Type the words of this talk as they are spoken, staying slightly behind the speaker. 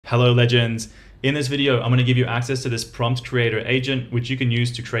Hello legends. In this video, I'm going to give you access to this prompt creator agent, which you can use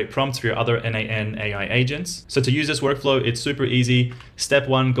to create prompts for your other n8n AI agents. So to use this workflow, it's super easy. Step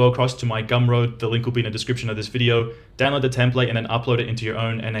one, go across to my Gumroad. The link will be in the description of this video. Download the template and then upload it into your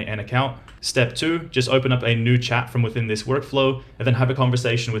own n8n account. Step two, just open up a new chat from within this workflow and then have a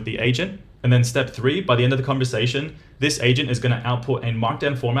conversation with the agent. And then step three, by the end of the conversation, this agent is going to output in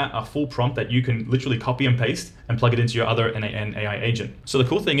Markdown format a full prompt that you can literally copy and paste and plug it into your other n8n AI agent. So the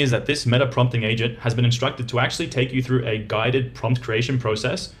cool thing is that this meta prompting agent has been instructed to actually take you through a guided prompt creation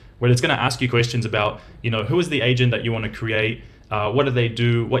process where it's going to ask you questions about, who is the agent that you want to create? What do they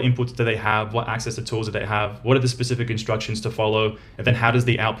do? What inputs do they have? What access to tools do they have? What are the specific instructions to follow? And then how does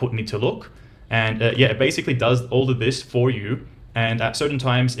the output need to look? And it basically does all of this for you. And at certain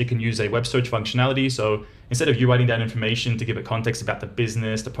times, it can use a web search functionality. So instead of you writing down information to give it context about the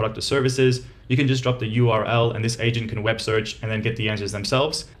business, the product or services, you can just drop the URL and this agent can web search and then get the answers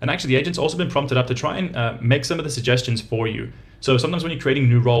themselves. And actually, the agent's also been prompted up to try and make some of the suggestions for you. So sometimes when you're creating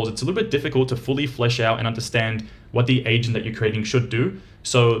new roles, it's a little bit difficult to fully flesh out and understand what the agent that you're creating should do.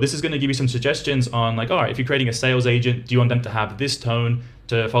 So this is going to give you some suggestions on all right, if you're creating a sales agent, do you want them to have this tone,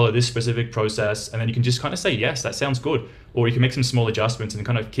 to follow this specific process? And then you can just kind of say, yes, that sounds good. Or you can make some small adjustments and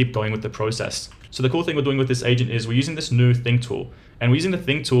kind of keep going with the process. So the cool thing we're doing with this agent is we're using this new think tool. And we're using the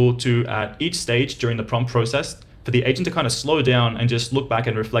think tool to, at each stage during the prompt process, for the agent to kind of slow down and just look back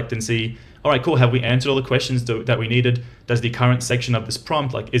and reflect and see, all right, cool, have we answered all the questions that we needed? Does the current section of this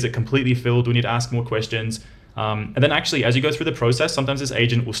prompt, is it completely filled? Do we need to ask more questions? And then actually, as you go through the process, sometimes this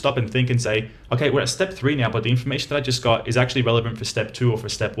agent will stop and think and say, okay, we're at step 3 now, but the information that I just got is actually relevant for step 2 or for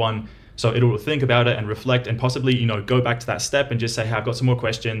step 1. So it'll think about it and reflect and possibly, go back to that step and just say, hey, I've got some more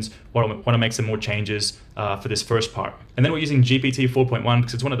questions, want to make some more changes for this first part. And then we're using GPT 4.1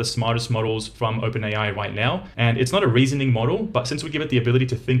 because it's one of the smartest models from OpenAI right now. And it's not a reasoning model, but since we give it the ability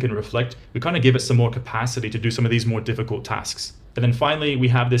to think and reflect, we kind of give it some more capacity to do some of these more difficult tasks. And then finally, we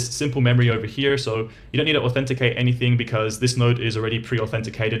have this simple memory over here. So you don't need to authenticate anything because this node is already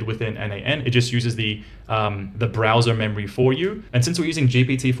pre-authenticated within n8n. It just uses the browser memory for you. And since we're using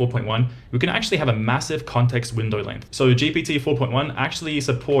GPT 4.1, we can actually have a massive context window length. So GPT 4.1 actually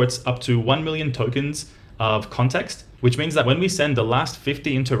supports up to 1 million tokens of context, which means that when we send the last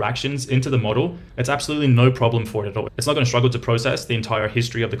 50 interactions into the model, it's absolutely no problem for it at all. It's not going to struggle to process the entire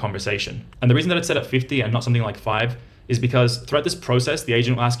history of the conversation. And the reason that it's set at 50 and not something like 5 is because throughout this process, the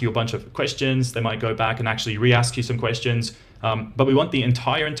agent will ask you a bunch of questions. They might go back and actually re-ask you some questions. But we want the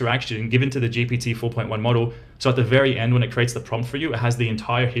entire interaction given to the GPT 4.1 model. So at the very end, when it creates the prompt for you, it has the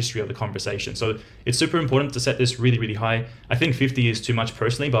entire history of the conversation. So it's super important to set this really, really high. I think 50 is too much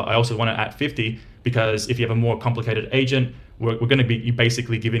personally, but I also want it at 50 because if you have a more complicated agent, we're going to be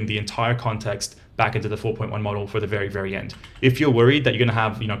basically giving the entire context back into the 4.1 model for the very, very end. If you're worried that you're going to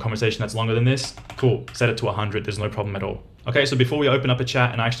have a conversation that's longer than this, cool, set it to 100. There's no problem at all. Okay, so before we open up a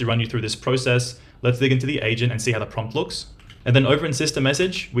chat and actually run you through this process, let's dig into the agent and see how the prompt looks. And then over in system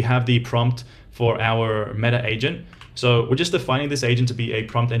message, we have the prompt for our meta agent. So we're just defining this agent to be a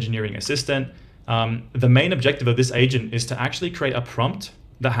prompt engineering assistant. The main objective of this agent is to actually create a prompt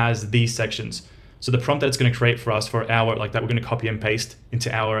that has these sections. So the prompt that it's going to create for us for our, that we're going to copy and paste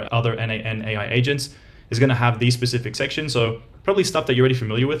into our other n8n AI agents is going to have these specific sections. So probably stuff that you're already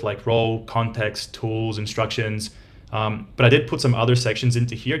familiar with, like role, context, tools, instructions. But I did put some other sections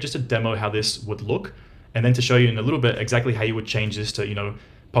into here just to demo how this would look. And then to show you in a little bit exactly how you would change this to,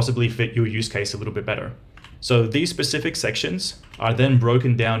 possibly fit your use case a little bit better. So these specific sections are then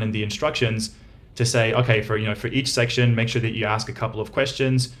broken down in the instructions to say, okay, for each section, make sure that you ask a couple of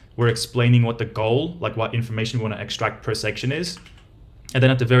questions. We're explaining what the goal, what information we want to extract per section is. And then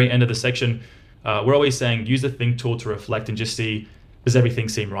at the very end of the section, we're always saying, use the think tool to reflect and just see, does everything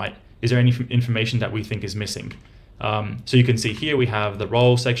seem right? Is there any information that we think is missing? So you can see here, we have the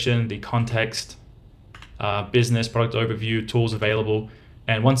role section, the context, business, product overview, tools available.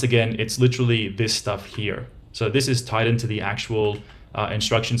 And once again, it's literally this stuff here. So this is tied into the actual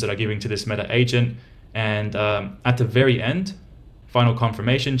instructions that are giving to this meta agent. And at the very end, final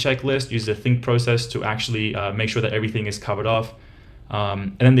confirmation checklist, use the think process to actually make sure that everything is covered off.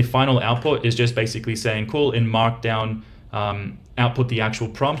 And then the final output is just basically saying, cool, in Markdown, output the actual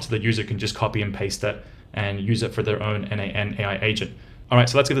prompt. The user can just copy and paste it and use it for their own n8n AI agent. All right,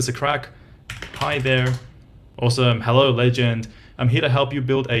 so let's give this a crack. Hi there. Awesome. Hello, legend. I'm here to help you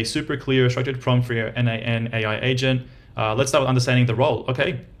build a super clear structured prompt for your n8n AI agent. Let's start with understanding the role.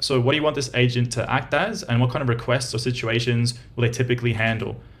 Okay, so what do you want this agent to act as and what kind of requests or situations will they typically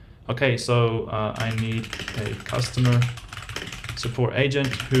handle? Okay, so I need a customer support agent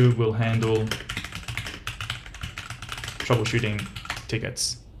who will handle troubleshooting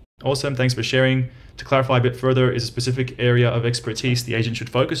tickets. Awesome, thanks for sharing. To clarify a bit further, is a specific area of expertise the agent should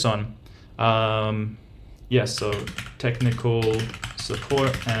focus on? Yes, so technical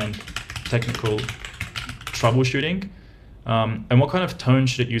support and technical troubleshooting. And what kind of tone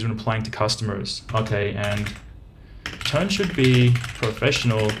should it use when replying to customers? Okay, and tone should be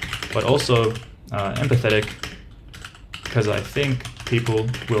professional, but also empathetic, because I think people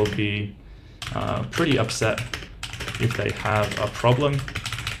will be pretty upset if they have a problem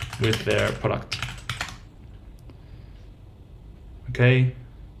with their product. Okay.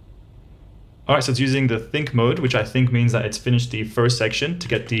 All right, so it's using the think mode, which I think means that it's finished the first section to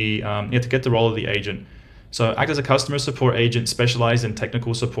get the role of the agent. So act as a customer support agent, specialized in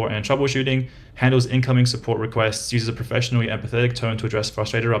technical support and troubleshooting, handles incoming support requests, uses a professionally empathetic tone to address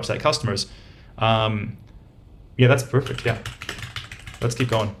frustrated or upset customers. Yeah, that's perfect. Yeah, let's keep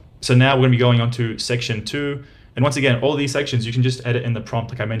going. So now we're gonna be going on to section 2. And once again, all these sections you can just edit in the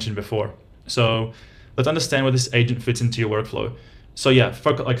prompt like I mentioned before. So let's understand where this agent fits into your workflow. So yeah,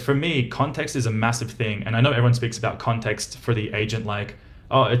 for me, context is a massive thing. And I know everyone speaks about context for the agent, like,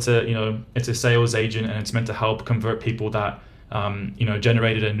 oh, it's a sales agent and it's meant to help convert people that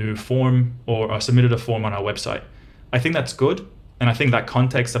generated a new form or submitted a form on our website. I think that's good. And I think that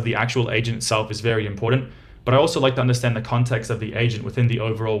context of the actual agent itself is very important. But I also like to understand the context of the agent within the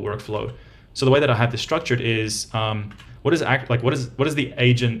overall workflow. So the way that I have this structured is, what does the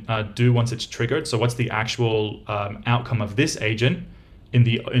agent do once it's triggered? So what's the actual outcome of this agent in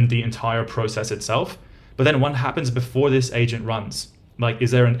the entire process itself? But then what happens before this agent runs? Like,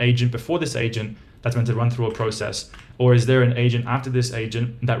 is there an agent before this agent that's meant to run through a process? Or is there an agent after this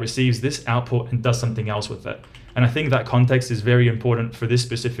agent that receives this output and does something else with it? And I think that context is very important for this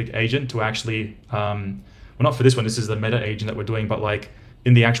specific agent to actually, well, not for this one, this is the meta agent that we're doing, but like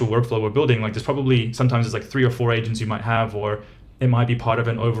in the actual workflow we're building, like there's probably, sometimes there's like 3 or 4 agents you might have, or it might be part of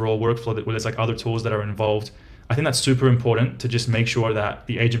an overall workflow where there's like other tools that are involved. I think that's super important to just make sure that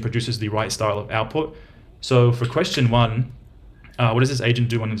the agent produces the right style of output. So for question 1, what does this agent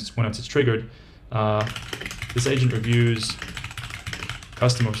do when it's triggered? This agent reviews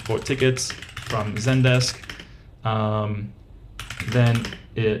customer support tickets from Zendesk. Then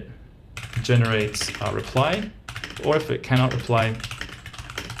it generates a reply, or if it cannot reply,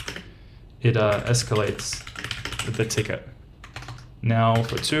 it escalates the ticket. Now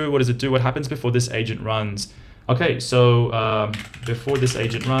for 2, what does it do? What happens before this agent runs? Okay, so before this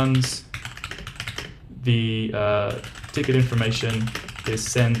agent runs, the ticket information is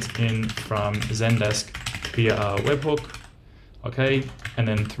sent in from Zendesk via a webhook. Okay, and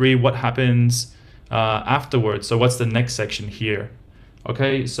then 3, what happens afterwards? So what's the next section here?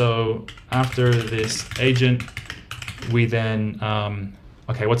 Okay, so after this agent, we then,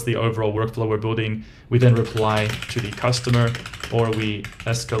 okay, what's the overall workflow we're building? We then reply to the customer, or we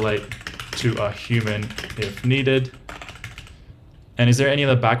escalate to a human if needed. And is there any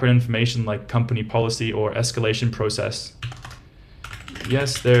other background information like company policy or escalation process?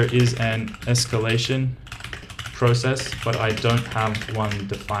 Yes, there is an escalation process, but I don't have one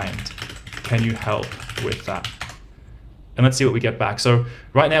defined. Can you help with that? And let's see what we get back. So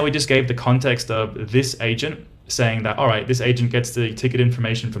right now we just gave the context of this agent saying that, all right, this agent gets the ticket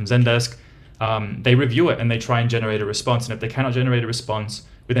information from Zendesk. They review it and they try and generate a response. And if they cannot generate a response,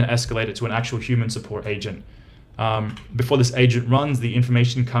 we then escalate it to an actual human support agent. Before this agent runs, the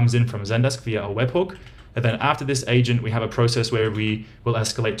information comes in from Zendesk via a webhook. And then after this agent, we have a process where we will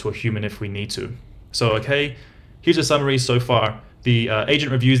escalate to a human if we need to. So, okay, here's a summary so far. The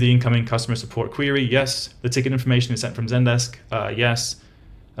agent reviews the incoming customer support query. Yes. The ticket information is sent from Zendesk. Yes.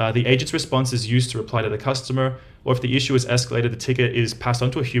 The agent's response is used to reply to the customer, or if the issue is escalated, the ticket is passed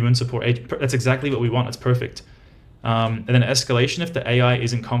on to a human support agent. That's exactly what we want. That's perfect. And then escalation, if the AI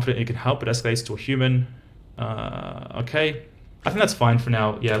isn't confident it can help, it escalates to a human. Okay. I think that's fine for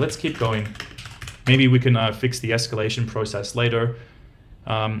now. Yeah, let's keep going. Maybe we can fix the escalation process later.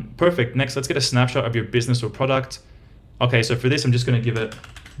 Perfect. Next, let's get a snapshot of your business or product. Okay, so for this, I'm just going to give it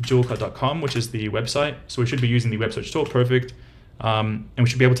julka.com, which is the website. So we should be using the web search tool. Perfect. And we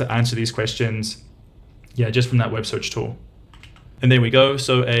should be able to answer these questions, yeah, just from that web search tool. And there we go.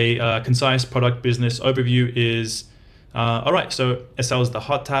 So a concise product business overview is, all right, so it sells the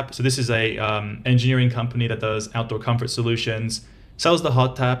hot tap. So this is a engineering company that does outdoor comfort solutions, sells the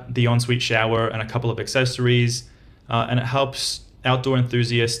hot tap, the ensuite shower, and a couple of accessories. And it helps outdoor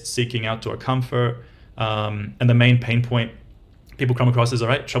enthusiasts seeking outdoor comfort. And the main pain point people come across is, all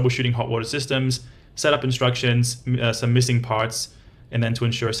right, troubleshooting hot water systems, setup instructions, some missing parts, and then to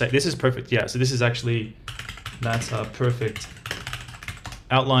ensure this is perfect. Yeah, so this is actually, that's a perfect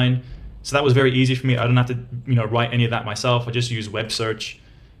outline. So that was very easy for me. I don't have to, write any of that myself. I just use web search.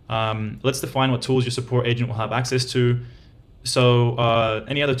 Let's define what tools your support agent will have access to. So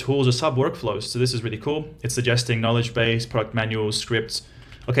any other tools or sub workflows. So this is really cool. It's suggesting knowledge base, product manuals, scripts.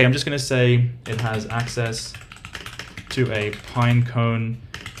 Okay, I'm just going to say it has access to a Pinecone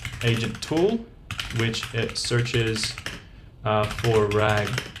agent tool, which it searches for RAG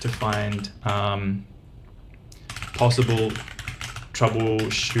to find possible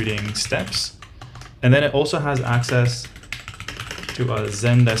troubleshooting steps. And then it also has access to a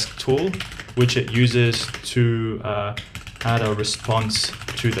Zendesk tool, which it uses to add a response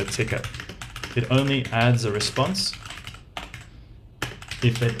to the ticket. It only adds a response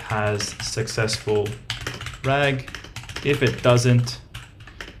if it has successful RAG. If it doesn't,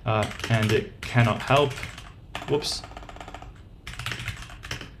 and it cannot help, whoops,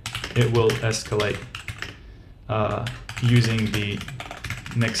 it will escalate using the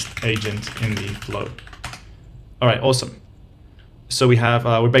next agent in the flow. All right, awesome. So we have,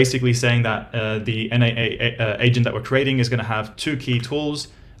 we're basically saying that the n8n agent that we're creating is going to have two key tools,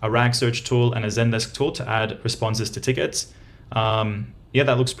 a RAG search tool and a Zendesk tool to add responses to tickets. Yeah,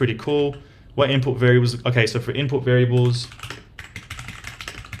 that looks pretty cool. What input variables? Okay, so for input variables,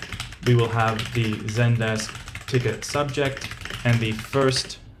 we will have the Zendesk ticket subject and the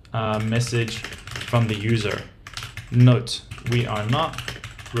first message from the user. Note, we are not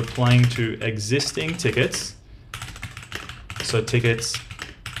replying to existing tickets. So tickets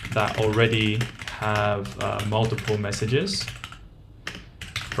that already have multiple messages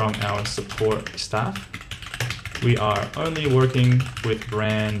from our support staff. We are only working with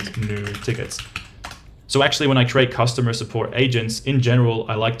brand new tickets. So actually when I create customer support agents, in general,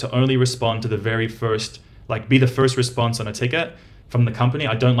 I like to only respond to the very first, like be the first response on a ticket from the company.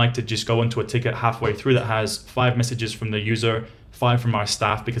 I don't like to just go into a ticket halfway through that has 5 messages from the user, 5 from our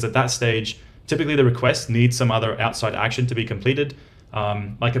staff, because at that stage, typically the request needs some other outside action to be completed.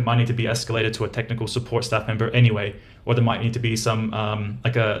 Like it might need to be escalated to a technical support staff member anyway, or there might need to be some,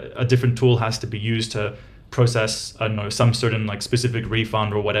 like a different tool has to be used to process, I don't know, some certain like specific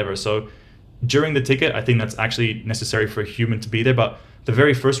refund or whatever. So during the ticket, I think that's actually necessary for a human to be there. But the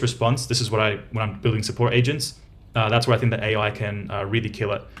very first response, this is what when I'm building support agents, that's where I think the AI can really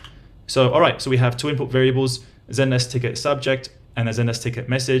kill it. So, all right, so we have 2 input variables, Zendesk ticket subject and a Zendesk ticket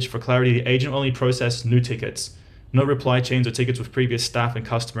message. For clarity, the agent only process new tickets, no reply chains or tickets with previous staff and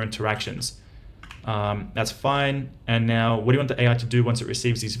customer interactions. That's fine. And now what do you want the AI to do once it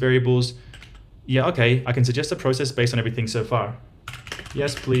receives these variables? Yeah, okay, I can suggest a process based on everything so far.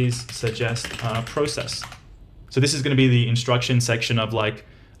 Yes, please suggest a process. So this is going to be the instruction section of like,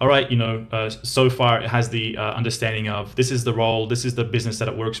 all right, you know, so far it has the understanding of this is the role, this is the business that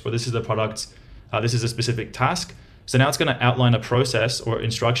it works for, this is the product, this is a specific task. So now it's going to outline a process or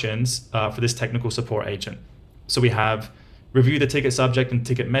instructions for this technical support agent. So we have review the ticket subject and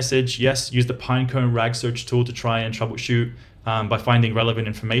ticket message. Yes, use the Pinecone RAG search tool to try and troubleshoot by finding relevant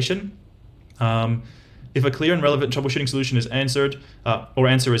information. If a clear and relevant troubleshooting solution is answered or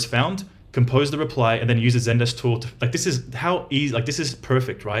answer is found, compose the reply and then use a Zendesk tool to, like, this is how easy, like this is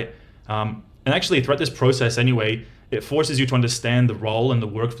perfect, right? And actually throughout this process anyway, it forces you to understand the role and the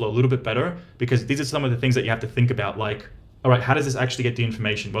workflow a little bit better, because these are some of the things that you have to think about, like, all right, how does this actually get the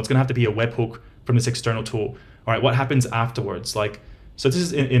information? Well, it's gonna have to be a webhook from this external tool. All right, what happens afterwards? Like, so this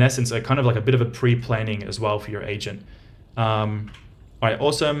is in essence, a kind of like a bit of a pre-planning as well for your agent. All right,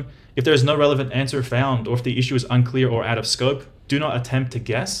 awesome. If there is no relevant answer found, or if the issue is unclear or out of scope, do not attempt to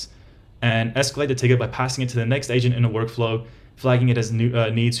guess, and escalate the ticket by passing it to the next agent in a workflow, flagging it as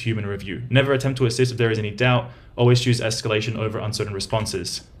needs human review. Never attempt to assist if there is any doubt. Always choose escalation over uncertain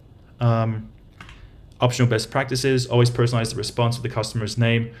responses. Optional best practices, always personalize the response with the customer's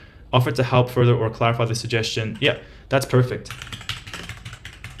name. Offer to help further or clarify the suggestion. Yeah, that's perfect.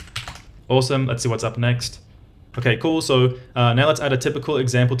 Awesome, let's see what's up next. Okay, cool. So now let's add a typical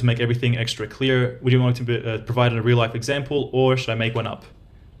example to make everything extra clear. Would you want to provide a real life example, or should I make one up?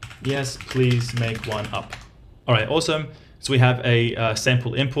 Yes, please make one up. All right, awesome. So we have a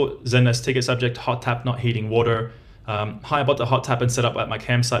sample input, Zendesk ticket subject, hot tap not heating water. Hi, I bought the hot tap and set up at my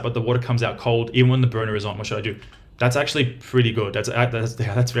campsite, but the water comes out cold even when the burner is on. What should I do? That's actually pretty good.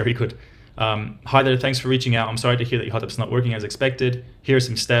 That's very good. Hi there, thanks for reaching out. I'm sorry to hear that your hot tap's not working as expected. Here are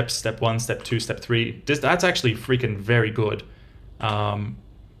some steps, step 1, step 2, step 3. That's actually freaking very good.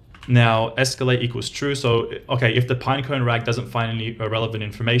 Now, escalate equals true. So, okay, if the Pinecone RAG doesn't find any relevant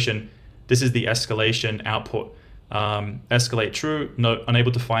information, this is the escalation output. Escalate true, no,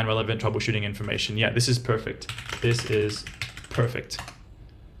 unable to find relevant troubleshooting information. Yeah, this is perfect. This is perfect.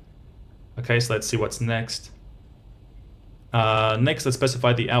 Okay, so let's see what's next. Next, let's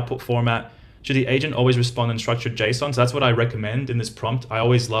specify the output format. Should the agent always respond in structured JSON? So that's what I recommend in this prompt. I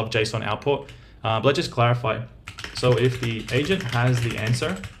always love JSON output, but let's just clarify. So if the agent has the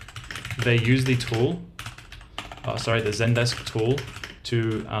answer, they use the tool, the Zendesk tool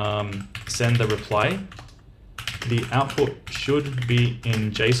to send the reply. The output should be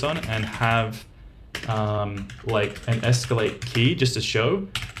in JSON and have like an escalate key just to show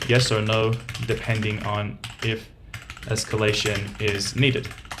yes or no, depending on if escalation is needed.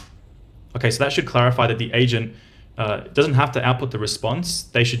 Okay, so that should clarify that the agent doesn't have to output the response.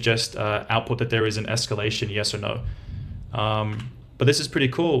 They should just output that there is an escalation, yes or no. But this is pretty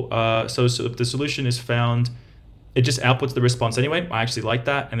cool. So if the solution is found, it just outputs the response anyway. I actually like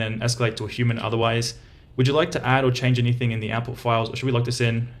that, and then escalate to a human otherwise. Would you like to add or change anything in the output files, or should we lock this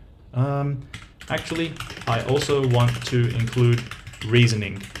in? Actually, I also want to include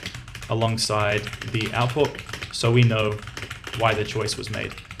reasoning alongside the output so we know why the choice was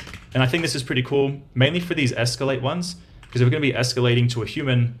made. And I think this is pretty cool, mainly for these escalate ones, because if we're going to be escalating to a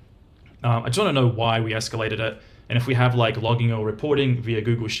human, I just want to know why we escalated it. And if we have like logging or reporting via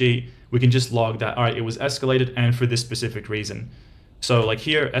Google Sheet, we can just log that, all right, it was escalated and for this specific reason. So like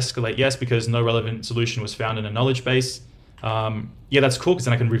here, escalate yes, because no relevant solution was found in a knowledge base. Yeah, that's cool, because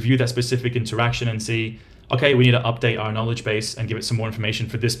then I can review that specific interaction and see, okay, we need to update our knowledge base and give it some more information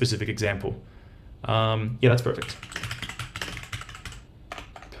for this specific example. Yeah, that's perfect.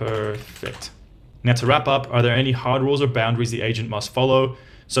 Perfect. Now to wrap up, are there any hard rules or boundaries the agent must follow?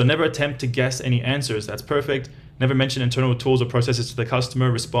 So never attempt to guess any answers. That's perfect. Never mention internal tools or processes to the customer.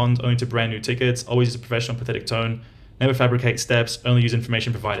 Respond only to brand new tickets. Always use a professional, pathetic tone. Never fabricate steps. Only use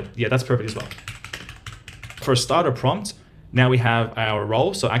information provided. Yeah, that's perfect as well. For a starter prompt, now we have our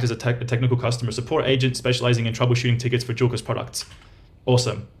role. So act as a technical customer support agent specializing in troubleshooting tickets for Julka's products.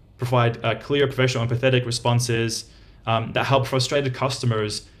 Awesome. Provide clear, professional, and empathetic responses that help frustrated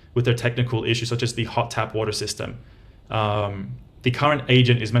customers with their technical issues, such as the hot tap water system. The current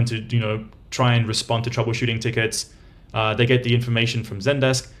agent is meant to, try and respond to troubleshooting tickets. They get the information from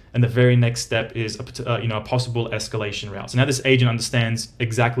Zendesk, and the very next step is a possible escalation route. So now this agent understands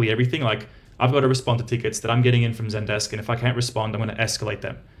exactly everything. Like, I've got to respond to tickets that I'm getting in from Zendesk, and if I can't respond, I'm going to escalate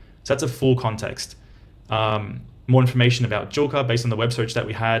them. So that's a full context. More information about Julka based on the web search that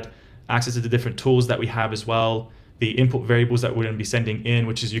we had, access to the different tools that we have as well, the input variables that we're going to be sending in,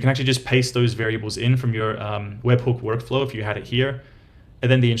 which is you can actually just paste those variables in from your webhook workflow if you had it here,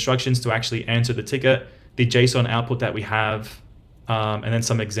 and then the instructions to actually answer the ticket, the JSON output that we have, and then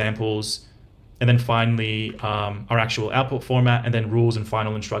some examples, and then finally our actual output format, and then rules and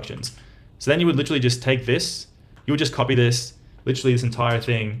final instructions. So then you would literally just take this, you would just copy this, literally this entire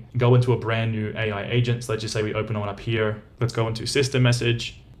thing, go into a brand new AI agent. So let's just say we open one up here. Let's go into system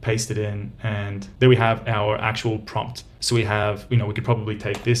message, paste it in, and there we have our actual prompt. So we have, we could probably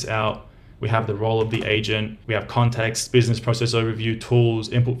take this out. We have the role of the agent. We have context, business process overview, tools,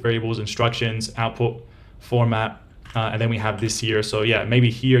 input variables, instructions, output format, and then we have this here. So yeah,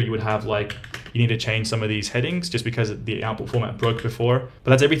 maybe here you would have like, you need to change some of these headings just because the output format broke before,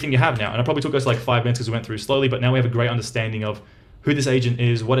 but that's everything you have now. And it probably took us like 5 minutes because we went through slowly, but now we have a great understanding of who this agent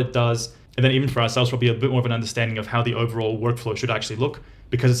is, what it does, and then even for ourselves, probably a bit more of an understanding of how the overall workflow should actually look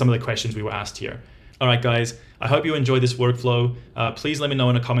because of some of the questions we were asked here. All right, guys, I hope you enjoyed this workflow. Please let me know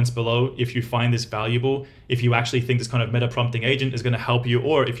in the comments below if you find this valuable, if you actually think this kind of meta prompting agent is going to help you,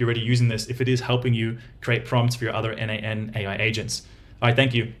 or if you're already using this, if it is helping you create prompts for your other n8n AI agents. All right,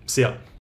 thank you. See ya.